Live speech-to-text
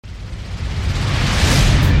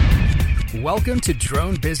Welcome to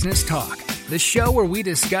Drone Business Talk, the show where we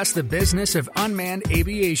discuss the business of unmanned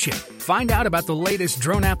aviation. Find out about the latest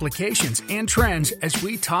drone applications and trends as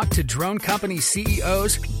we talk to drone company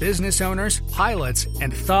CEOs, business owners, pilots,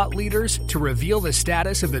 and thought leaders to reveal the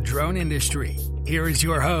status of the drone industry. Here is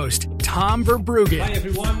your host, Tom Verbruggen. Hi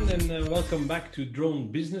everyone, and welcome back to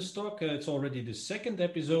Drone Business Talk. It's already the second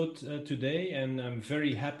episode today, and I'm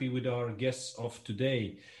very happy with our guests of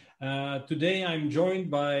today. Today I'm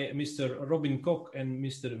joined by Mr. Robin Kok and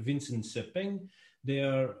Mr. Vincent Sepeng. They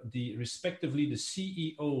are respectively the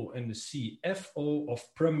CEO and the CFO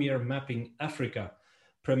of Premier Mapping Africa.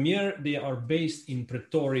 Premier, they are based in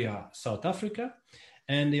Pretoria, South Africa,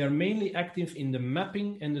 and they are mainly active in the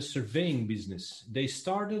mapping and the surveying business. They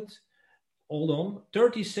started,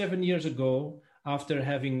 37 years ago, after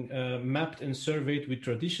having mapped and surveyed with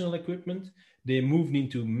traditional equipment. They moved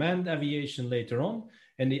into manned aviation later on,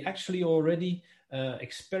 and they actually already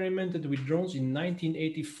experimented with drones in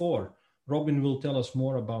 1984. Robin will tell us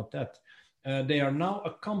more about that. They are now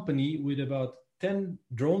a company with about 10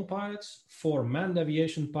 drone pilots, 4 manned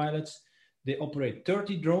aviation pilots. They operate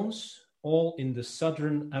 30 drones, all in the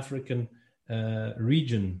Southern African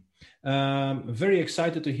region. Very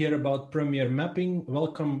excited to hear about Premier Mapping.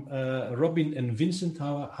 Welcome, Robin and Vincent.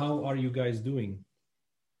 How are you guys doing?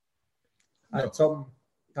 Hi, Tom.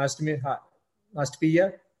 Nice to meet you. Nice to be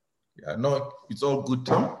here. Yeah, no, it's all good,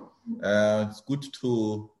 Tom. It's good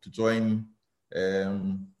to join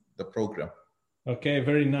the program. Okay,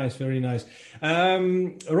 very nice, very nice.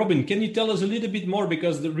 Robin, can you tell us a little bit more?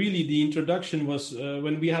 Because the introduction was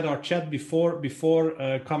when we had our chat before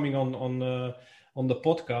coming on the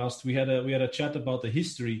podcast. We had a chat about the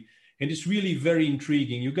history, and it's really very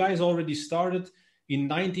intriguing. You guys already started in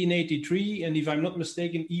 1983, and if I'm not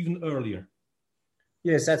mistaken, even earlier.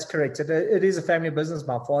 Yes, that's correct. It is a family business.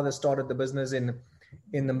 My father started the business in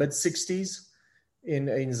the mid-60s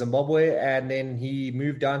in Zimbabwe, and then he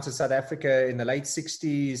moved down to South Africa in the late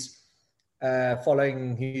 60s,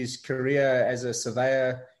 following his career as a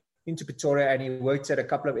surveyor into Pretoria, and he worked at a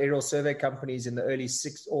couple of aerial survey companies in the early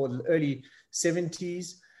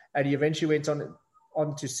 70s, and he eventually went on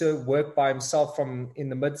to work by himself in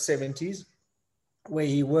the mid-70s, where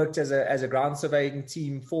he worked as a ground surveying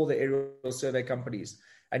team for the aerial survey companies.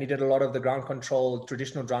 And he did a lot of the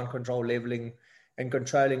traditional ground control leveling and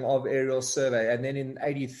controlling of aerial survey. And then in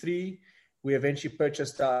 83, we eventually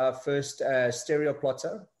purchased our first stereo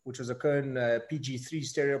plotter, which was a Kern PG3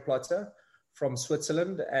 stereo plotter from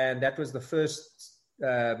Switzerland. And that was the first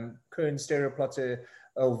Kern stereo plotter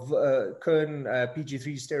of Kern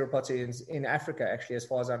PG3 stereo plotter in Africa, actually, as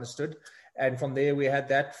far as I understood. And from there, we had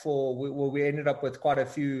that we ended up with quite a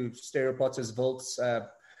few stereo plotters, Volts, A8s,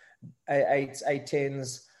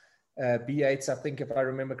 A10s, B8s, I think, if I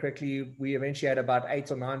remember correctly. We eventually had about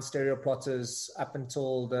 8 or 9 stereo plotters up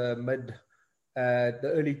until the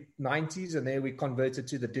early 90s. And then we converted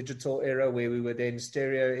to the digital era, where we were then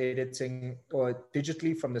stereo editing or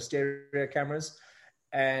digitally from the stereo cameras.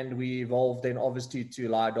 And we evolved then obviously to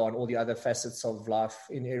LiDAR and all the other facets of life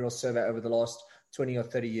in aerial survey over the last 20 or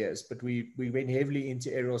 30 years. But we went heavily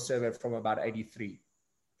into aerial survey from about 83.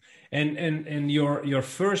 And your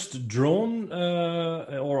first drone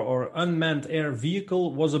or unmanned air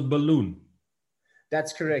vehicle was a balloon.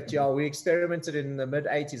 That's correct. Yeah, we experimented in the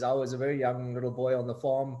mid-80s. I was a very young little boy on the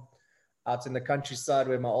farm out in the countryside,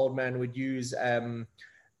 where my old man would use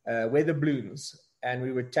weather balloons, and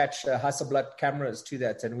we would attach Hasselblad cameras to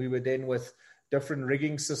that. And we would then, with different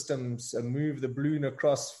rigging systems, move the balloon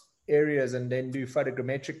across areas and then do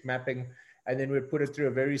photogrammetric mapping. And then we'd put it through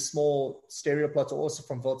a very small stereo plotter, also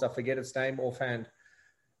from Volt. I forget its name offhand.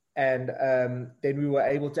 And then we were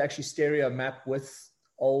able to actually stereo map with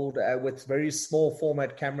very small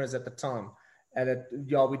format cameras at the time. And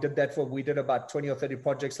we did that we did about 20 or 30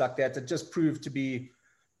 projects like that. It just proved to be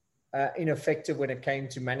ineffective when it came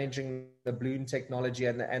to managing the balloon technology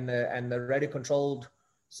and the radio controlled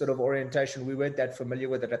sort of orientation. We weren't that familiar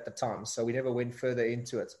with it at the time, so we never went further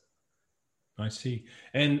into it. I see.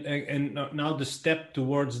 And now the step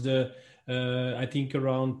towards I think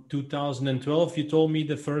around 2012, you told me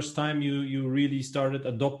the first time you really started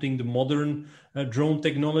adopting the modern drone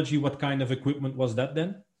technology. What kind of equipment was that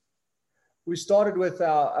then? We started with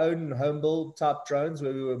our own home build type drones,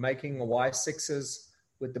 where we were making Y6s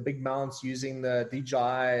with the big mounts, using the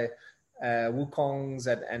DJI Wukongs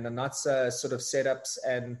and the Natsa sort of setups.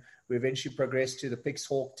 And we eventually progressed to the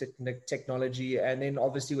Pixhawk technology. And then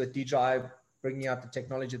obviously with DJI bringing out the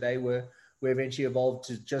technology we eventually evolved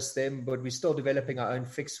to just them, but we're still developing our own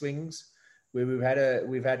fixed wings, where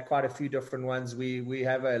we've had quite a few different ones. We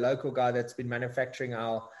have a local guy that's been manufacturing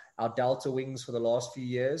our Delta wings for the last few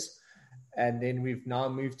years. And then we've now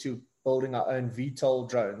moved to building our own VTOL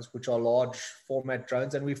drones, which are large format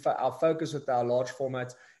drones. And our focus with our large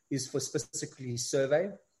format is for specifically survey.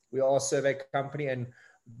 We are a survey company, and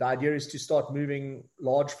the idea is to start moving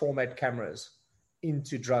large format cameras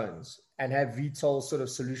into drones and have VTOL sort of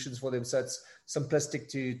solutions for them. So it's simplistic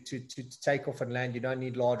to take off and land. You don't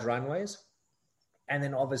need large runways. And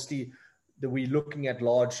then obviously we're looking at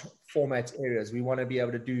large format areas. We want to be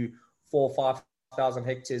able to do 4,000 or 5,000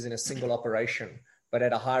 hectares in a single operation, but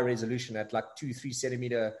at a high resolution, at like 2-3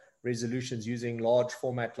 centimeter resolutions, using large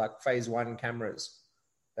format like phase 1 cameras,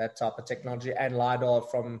 that type of technology. And LiDAR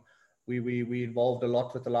we involved a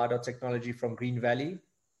lot with the LiDAR technology from Green Valley,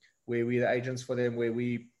 where we're the agents for them, where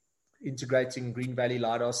we integrating Green Valley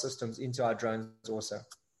LiDAR systems into our drones also.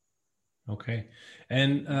 Okay.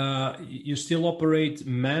 And you still operate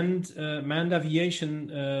manned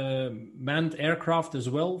aviation, manned aircraft as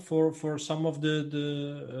well for some of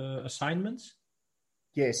the assignments?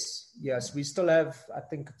 Yes. We still have, I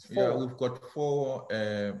think it's 4. Yeah, we've got 4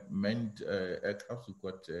 manned aircraft. We've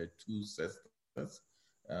got 2 Cessnas,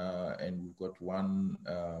 and we've got 1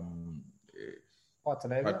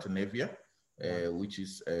 Partenavia, which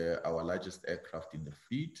is our largest aircraft in the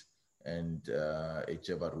fleet, and a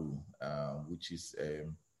Jabiru, which is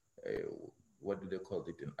what do they call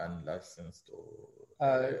it? An unlicensed or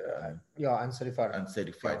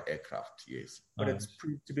uncertified aircraft. Yes, but it's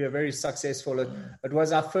proved to be a very successful. It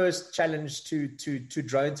was our first challenge to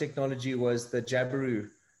drone technology was the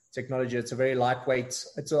Jabiru technology. It's a very lightweight.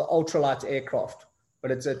 It's an ultralight aircraft,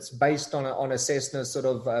 but it's based on a Cessna sort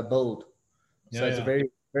of build. So it's a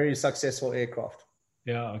very, very successful aircraft.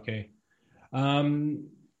 Yeah. Okay.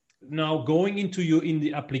 Now going into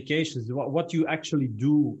the applications, what you actually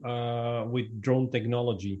do with drone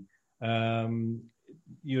technology.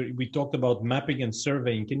 We talked about mapping and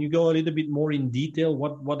surveying. Can you go a little bit more in detail?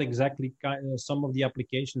 What exactly some of the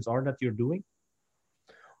applications are that you're doing?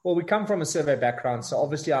 Well, we come from a survey background, so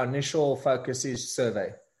obviously our initial focus is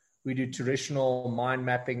survey. We do traditional mine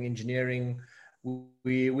mapping, engineering.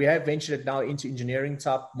 We have ventured it now into engineering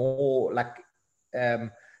type, more like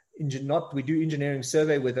we do engineering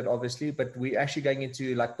survey with it, obviously, but we're actually going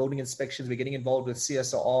into like building inspections. We're getting involved with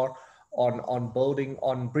CSIR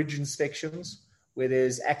on bridge inspections, where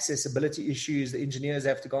there's accessibility issues. The engineers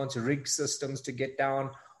have to go into rig systems to get down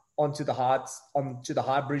onto the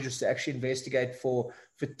high bridges to actually investigate for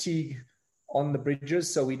fatigue on the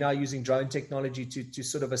bridges. So we're now using drone technology to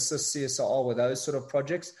sort of assist CSIR with those sort of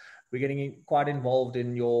projects. We're getting quite involved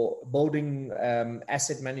in your building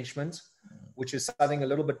asset management, which is something a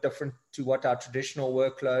little bit different to what our traditional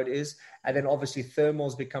workload is. And then obviously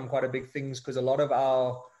thermals become quite a big thing, because a lot of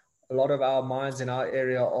our mines in our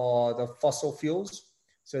area are the fossil fuels.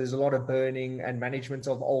 So there's a lot of burning and management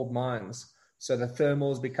of old mines. So the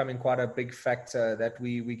thermal is becoming quite a big factor that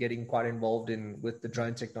we're getting quite involved in with the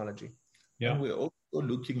drone technology. Yeah, and we're also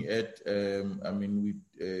looking at,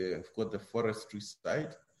 we've got the forestry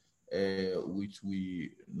side, which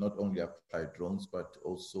we not only apply drones, but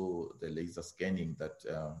also the laser scanning that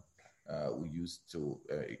we use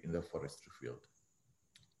in the forestry field.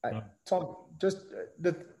 Tom, just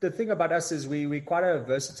the thing about us is we're quite a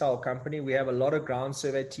versatile company. We have a lot of ground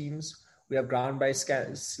survey teams. We have ground-based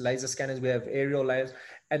scanners, laser scanners. We have aerial layers,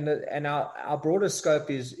 and our broader scope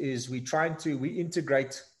is we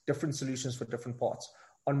integrate different solutions for different parts.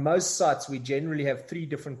 On most sites, we generally have 3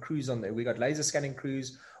 different crews on there. We got laser scanning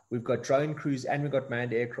crews, we've got drone crews, and we've got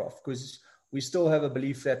manned aircraft, because we still have a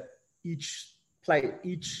belief that each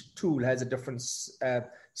tool has a different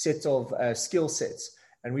set of skill sets.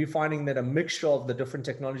 And we're finding that a mixture of the different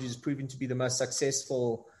technologies is proving to be the most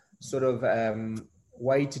successful sort of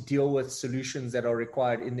way to deal with solutions that are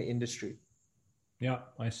required in the industry. Yeah,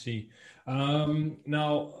 I see.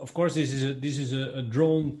 Now, of course, this is a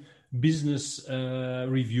drone business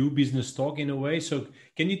review, business talk in a way. So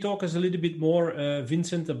can you talk us a little bit more,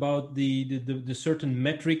 Vincent, about the certain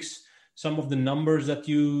metrics, some of the numbers that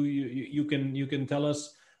you can tell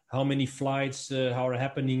us? How many flights are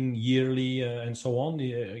happening yearly and so on?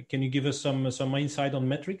 Can you give us some insight on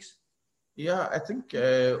metrics? Yeah, I think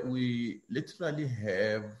we literally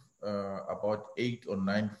have about 8 or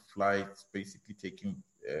 9 flights basically taking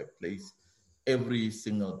place every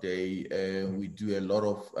single day. We do a lot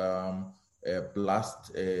of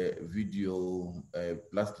blast videos,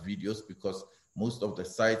 because most of the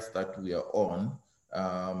sites that we are on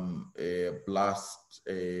blast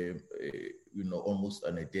almost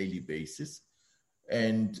on a daily basis.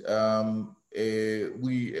 And our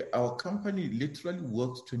company literally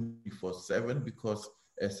works 24/7, because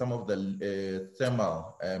some of the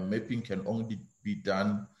thermal mapping can only be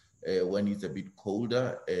done when it's a bit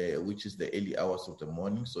colder, which is the early hours of the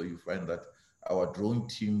morning. So you find that our drone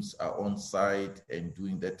teams are on site and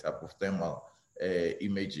doing that type of thermal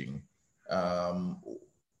imaging.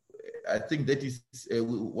 I think that is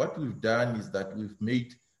what we've done is that we've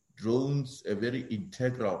made drones a very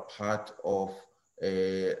integral part of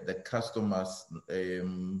the customers'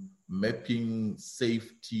 mapping,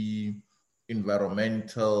 safety,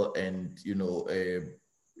 environmental, and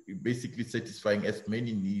basically satisfying as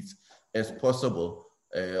many needs as possible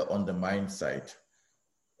on the mine site.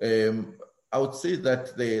 I would say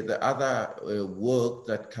that the other work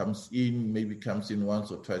that comes in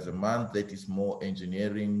once or twice a month, that is more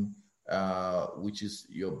engineering, which is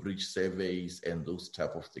your bridge surveys and those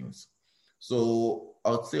type of things. So I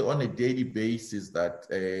would say on a daily basis that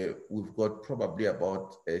we've got probably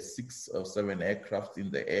about 6 or 7 aircraft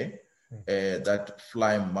in the air that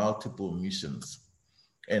fly multiple missions.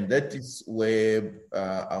 And that is where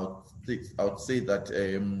I would say that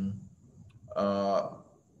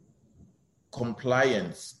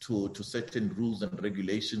compliance to certain rules and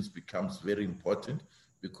regulations becomes very important,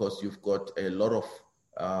 because you've got a lot of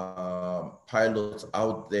pilots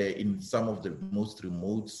out there in some of the most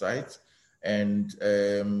remote sites. And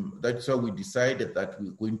that's why we decided that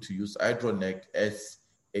we're going to use HydroNet as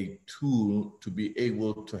a tool to be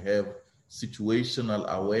able to have situational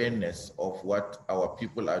awareness of what our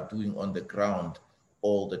people are doing on the ground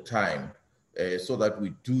all the time, so that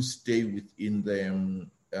we do stay within the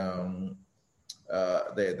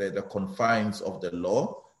confines of the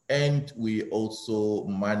law, and we also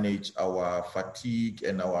manage our fatigue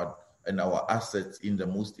and our assets in the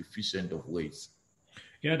most efficient of ways.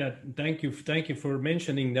 Yeah, thank you for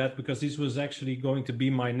mentioning that, because this was actually going to be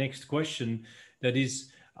my next question. That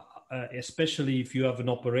is, especially if you have an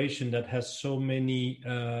operation that has so many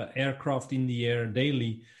aircraft in the air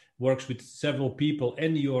daily, works with several people,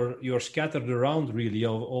 and you're scattered around really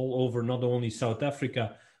all over, not only South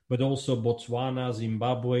Africa, but also Botswana,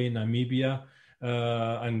 Zimbabwe, Namibia,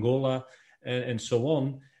 Angola, and so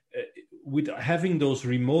on. With having those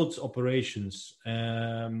remote operations,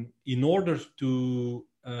 in order to,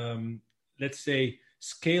 let's say,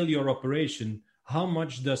 scale your operation, how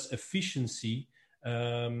much does efficiency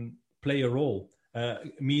play a role?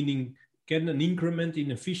 Meaning, can an increment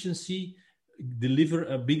in efficiency deliver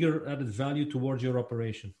a bigger added value towards your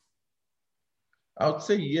operation? I would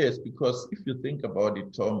say yes, because if you think about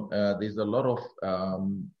it, Tom, there's a lot of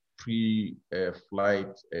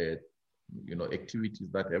pre-flight activities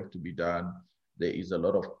that have to be done. There is a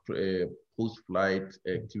lot of post-flight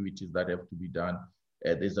activities that have to be done.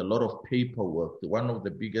 There's a lot of paperwork. One of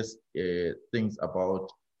the biggest things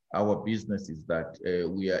about our business is that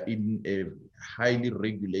we are in a highly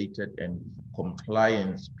regulated and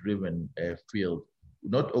compliance-driven field.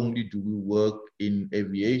 Not only do we work in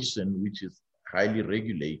aviation, which is highly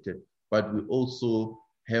regulated, but we also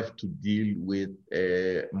have to deal with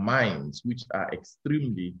mines, which are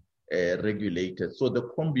extremely regulated. So the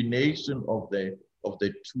combination of the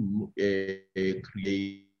two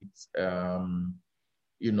creates,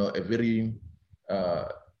 a very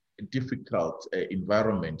difficult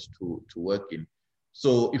environment to work in.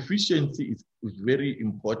 So efficiency is very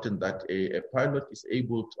important, that a pilot is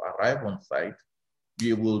able to arrive on site,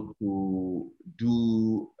 be able to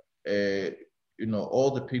do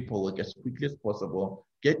all the paperwork as quickly as possible,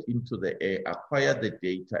 get into the air, acquire the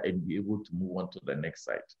data, and be able to move on to the next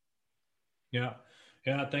site. Yeah.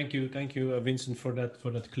 Thank you, Vincent, for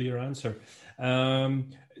that clear answer.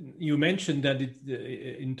 You mentioned that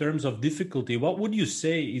in terms of difficulty, what would you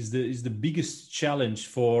say is the biggest challenge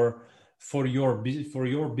for your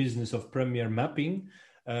business of Premier Mapping?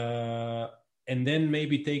 And then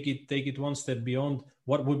maybe take it one step beyond.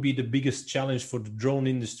 What would be the biggest challenge for the drone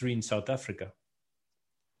industry in South Africa?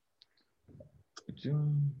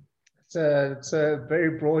 It's a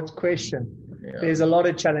very broad question. Yeah. There's a lot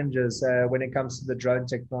of challenges when it comes to the drone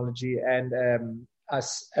technology, and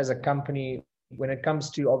us as a company, when it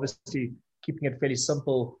comes to obviously keeping it fairly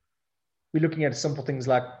simple, we're looking at simple things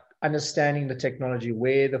like understanding the technology,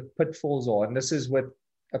 where the pitfalls are. And this is with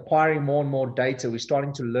acquiring more and more data. We're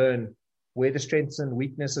starting to learn where the strengths and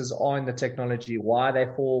weaknesses are in the technology, why they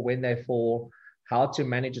fall, when they fall, how to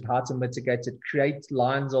manage it, how to mitigate it, create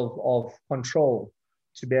lines of control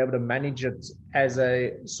to be able to manage it as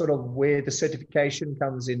a sort of where the certification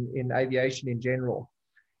comes in aviation in general,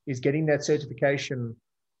 is getting that certification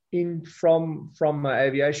in from an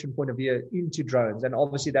aviation point of view into drones. And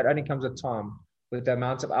obviously that only comes with time, with the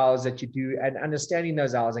amount of hours that you do and understanding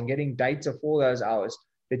those hours and getting data for those hours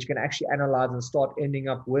that you can actually analyze and start ending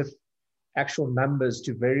up with actual numbers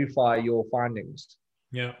to verify your findings.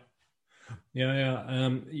 Yeah.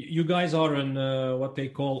 You guys are on what they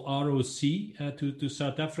call ROC to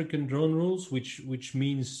South African drone rules, which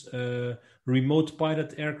means Remote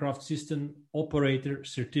Pilot Aircraft System Operator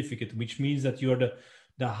Certificate, which means that you're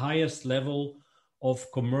the highest level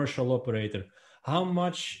of commercial operator. How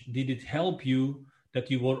much did it help you that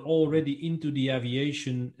you were already into the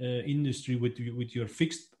aviation industry with your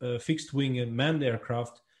fixed wing and manned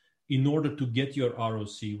aircraft in order to get your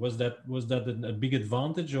ROC? Was that a big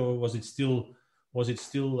advantage, or was it still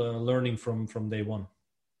learning from day one?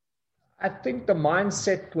 I think the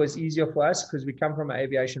mindset was easier for us because we come from an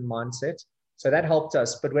aviation mindset, so that helped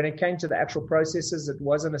us. But when it came to the actual processes, it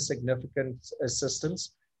wasn't a significant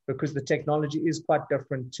assistance because the technology is quite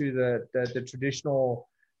different to the traditional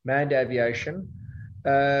manned aviation.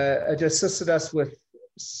 It assisted us with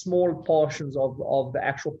small portions of the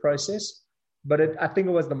actual process. But I think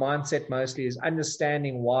it was the mindset mostly, is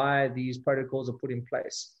understanding why these protocols are put in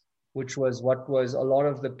place, which was what was a lot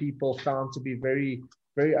of the people found to be very,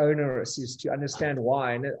 very onerous, is to understand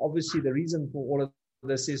why. And obviously the reason for all of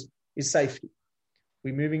this is safety.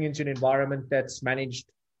 We're moving into an environment that's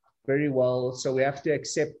managed very well. So we have to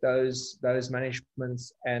accept those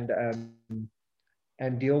managements and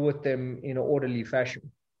deal with them in an orderly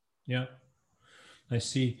fashion. Yeah, I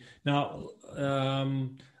see. Now,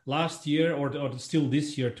 last year or still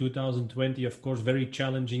this year, 2020, of course, very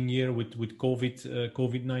challenging year with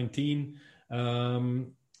COVID-19.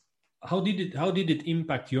 How did it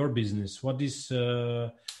impact your business? What is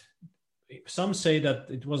some say that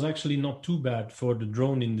it was actually not too bad for the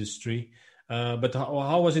drone industry, but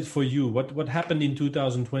how was it for you? What happened in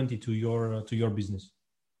 2020 to your business?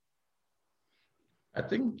 I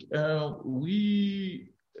think we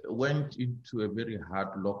went into a very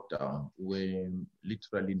hard lockdown when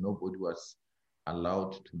literally nobody was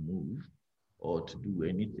allowed to move or to do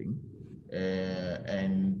anything.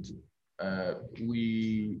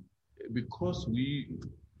 Because we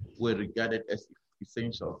were regarded as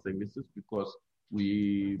essential services, because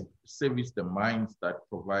we service the mines that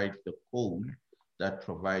provide the coal, that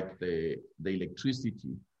provide the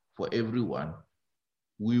electricity for everyone,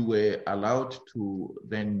 we were allowed to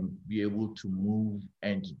then be able to move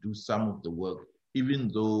and do some of the work,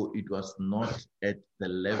 even though it was not at the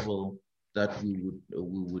level that we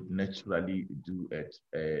would naturally do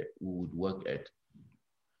we would work at.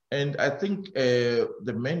 And I think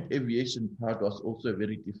the manned aviation part was also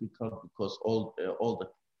very difficult because all the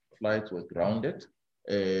flights were grounded,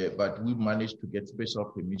 but we managed to get special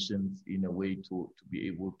permissions in a way to be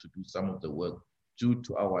able to do some of the work due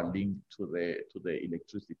to our link to the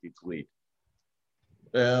electricity grid.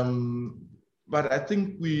 But I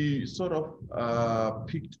think we sort of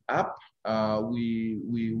picked up. We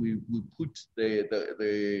put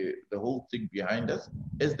the whole thing behind us.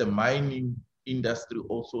 As the mining industry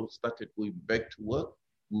also started going back to work,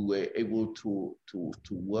 we were able to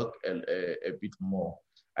work a bit more.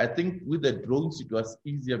 I think with the drones it was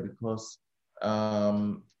easier because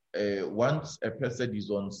once a person is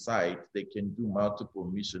on site, they can do multiple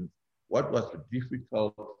missions. What was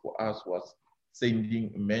difficult for us was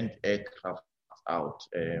sending manned aircraft out.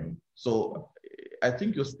 So I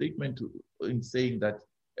think your statement in saying that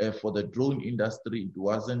for the drone industry, it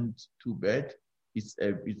wasn't too bad, it's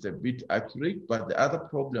a bit accurate. But the other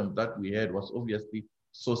problem that we had was obviously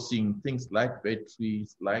sourcing things like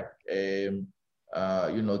batteries, like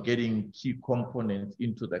getting key components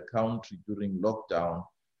into the country during lockdown.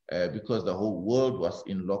 Because the whole world was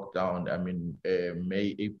in lockdown, I mean,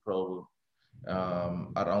 May, April,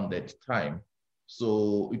 around that time.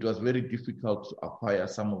 So it was very difficult to acquire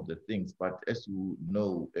some of the things. But as you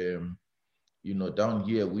know, down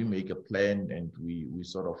here, we make a plan and we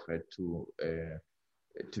sort of had to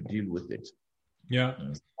deal with it. Yeah.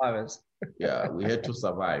 Yeah, we had to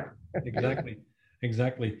survive.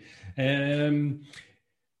 Exactly.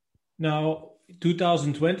 Now,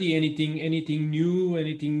 2020, anything new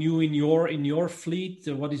in your fleet?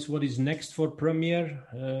 What is next for Premier?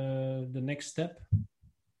 The next step?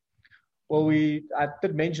 Well, I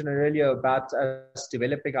did mention earlier about us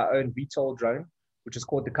developing our own VTOL drone, which is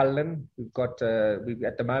called the Cullinan. We've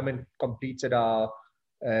at the moment completed our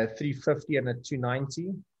 350 and a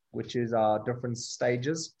 290, which is our different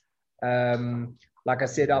stages. Like I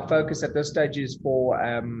said, our focus at this stage is for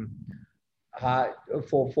high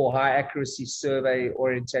accuracy survey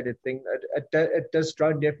oriented thing. This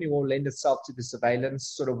drone definitely will lend itself to the surveillance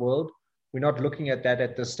sort of world. We're not looking at that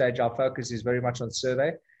at this stage. Our focus is very much on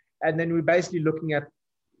survey. And then we're basically looking at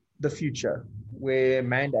the future where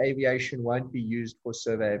manned aviation won't be used for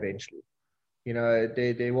survey eventually.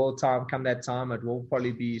 There will come that time. It will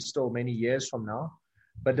probably be still many years from now.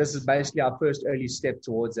 But this is basically our first early step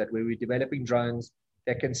towards that, where we're developing drones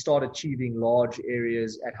that can start achieving large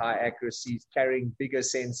areas at high accuracies, carrying bigger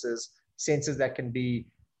sensors that can be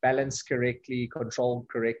balanced correctly, controlled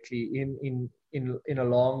correctly in a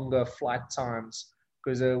longer flight times.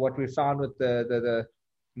 Because what we found with the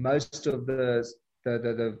most of the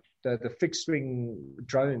fixed wing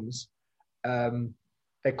drones,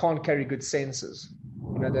 they can't carry good sensors.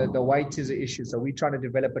 The weight is an issue. So we're trying to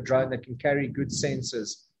develop a drone that can carry good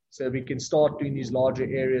sensors, so we can start doing these larger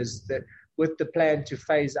areas, that with the plan to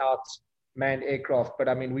phase out manned aircraft. But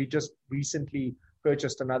I mean, we just recently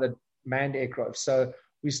purchased another manned aircraft. So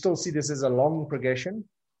we still see this as a long progression,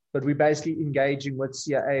 but we're basically engaging with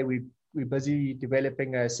CIA. We're busy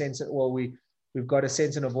developing a sensor, or we've got a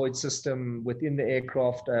sense and avoid system within the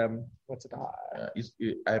aircraft. What's it? It's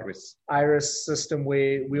Iris. Iris system,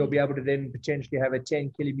 where we'll be able to then potentially have a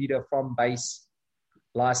 10 kilometer from base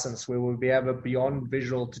license, where we'll be able beyond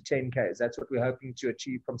visual to 10Ks. That's what we're hoping to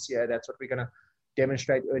achieve from CIA. That's what we're going to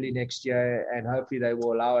demonstrate early next year. And hopefully they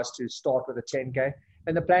will allow us to start with a 10K.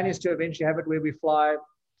 And the plan is to eventually have it where we fly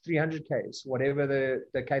 300Ks, whatever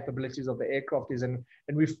the capabilities of the aircraft is. And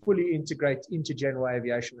we fully integrate into general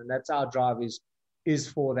aviation. And that's our drive, is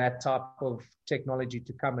for that type of technology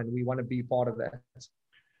to come. And we want to be part of that.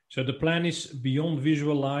 So the plan is beyond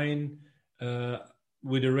visual line,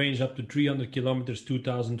 with a range up to 300 kilometers,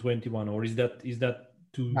 2021, or is that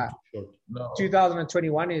too short? No.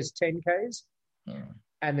 2021 is 10Ks.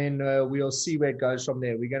 And then we'll see where it goes from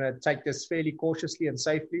there. We're going to take this fairly cautiously and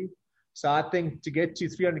safely. So I think to get to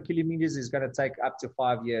 300 kilometers is going to take up to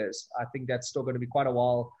 5 years. I think that's still going to be quite a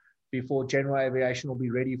while before general aviation will be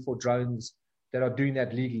ready for drones that are doing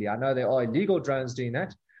that legally. I know there are illegal drones doing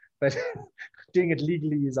that, but doing it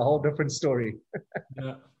legally is a whole different story.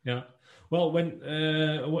 Yeah. Well,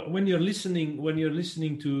 when you're listening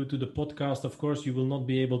to the podcast, of course, you will not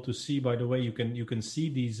be able to see. By the way, you can see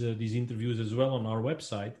these interviews as well on our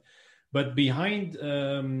website. But behind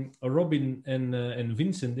Robin and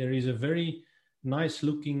Vincent, there is a very nice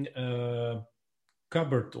looking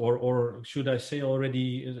cupboard, or should I say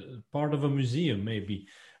already part of a museum, maybe,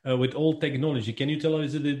 with old technology. Can you tell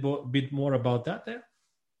us a bit more about that there?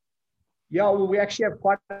 Yeah, well, we actually have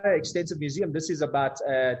quite an extensive museum. This is about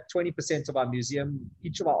 20% of our museum.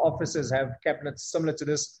 Each of our offices have cabinets similar to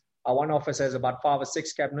this. Our one office has about 5 or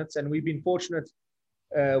 6 cabinets, and we've been fortunate.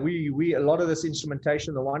 We a lot of this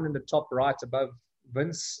instrumentation, the one in the top right above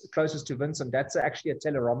Vince, closest to Vincent, that's actually a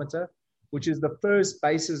telerometer, which is the first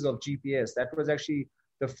basis of GPS. That was actually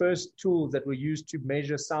the first tools that were used to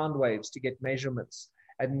measure sound waves, to get measurements.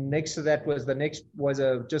 And next to that was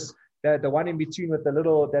just the one in between with the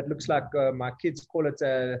little, that looks like my kids call it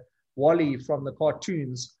Wally from the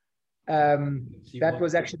cartoons. That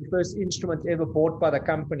was actually the first instrument ever bought by the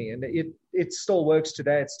company, and it still works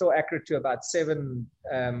today. It's still accurate to about 7,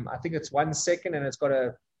 I think it's 1 second, and it's got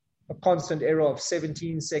a constant error of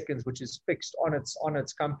 17 seconds, which is fixed on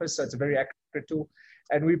its compass. So it's a very accurate tool.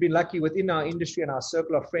 And we've been lucky within our industry and our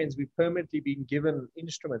circle of friends, we've permanently been given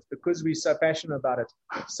instruments because we're so passionate about it.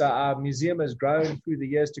 So our museum has grown through the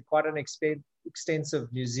years to quite an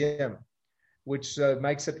extensive museum, which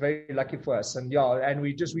makes it very lucky for us. And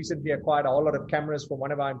we just recently acquired a whole lot of cameras from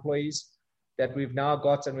one of our employees that we've now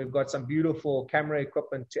got, and we've got some beautiful camera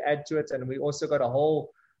equipment to add to it. And we also got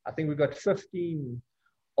I think we've got 15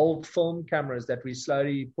 old film cameras that we're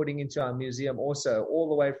slowly putting into our museum also, all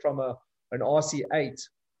the way from an RC8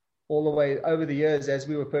 all the way over the years as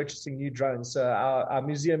we were purchasing new drones. So our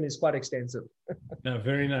museum is quite extensive. Yeah,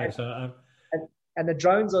 very nice. And the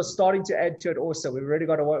drones are starting to add to it also. We've already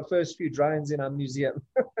got our first few drones in our museum.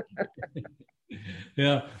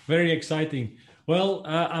 Yeah, very exciting. Well,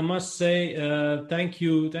 I must say thank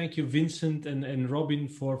you, Vincent and Robin,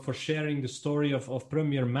 for sharing the story of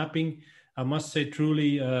Premier Mapping. I must say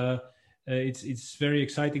truly it's very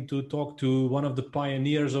exciting to talk to one of the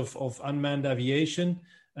pioneers of unmanned aviation,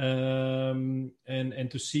 and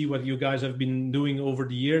to see what you guys have been doing over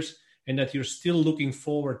the years, and that you're still looking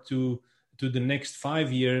forward to the next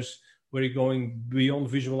 5 years, where you're going beyond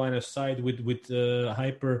visual line of sight with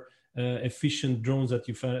hyper efficient drones that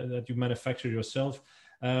you manufacture yourself.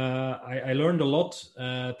 I learned a lot.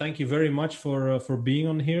 Thank you very much for being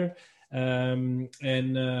on here. Well,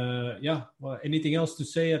 anything else to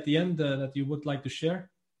say at the end that you would like to share?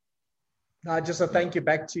 No, just a thank you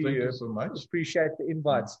back to you. Thank you so much. Appreciate the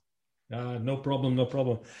invites. No problem.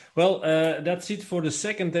 Well, that's it for the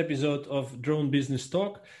second episode of Drone Business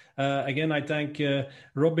Talk. Again, I thank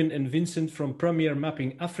Robin and Vincent from Premier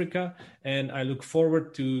Mapping Africa, and I look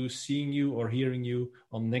forward to seeing you or hearing you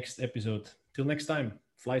on next episode. Till next time.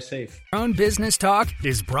 Fly safe. Drone Business Talk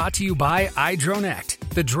is brought to you by iDroneCT,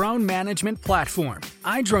 the drone management platform.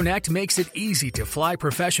 iDroneCT makes it easy to fly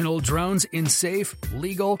professional drones in safe,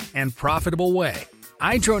 legal, and profitable way.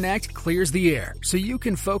 iDroneCT clears the air so you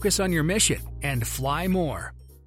can focus on your mission and fly more.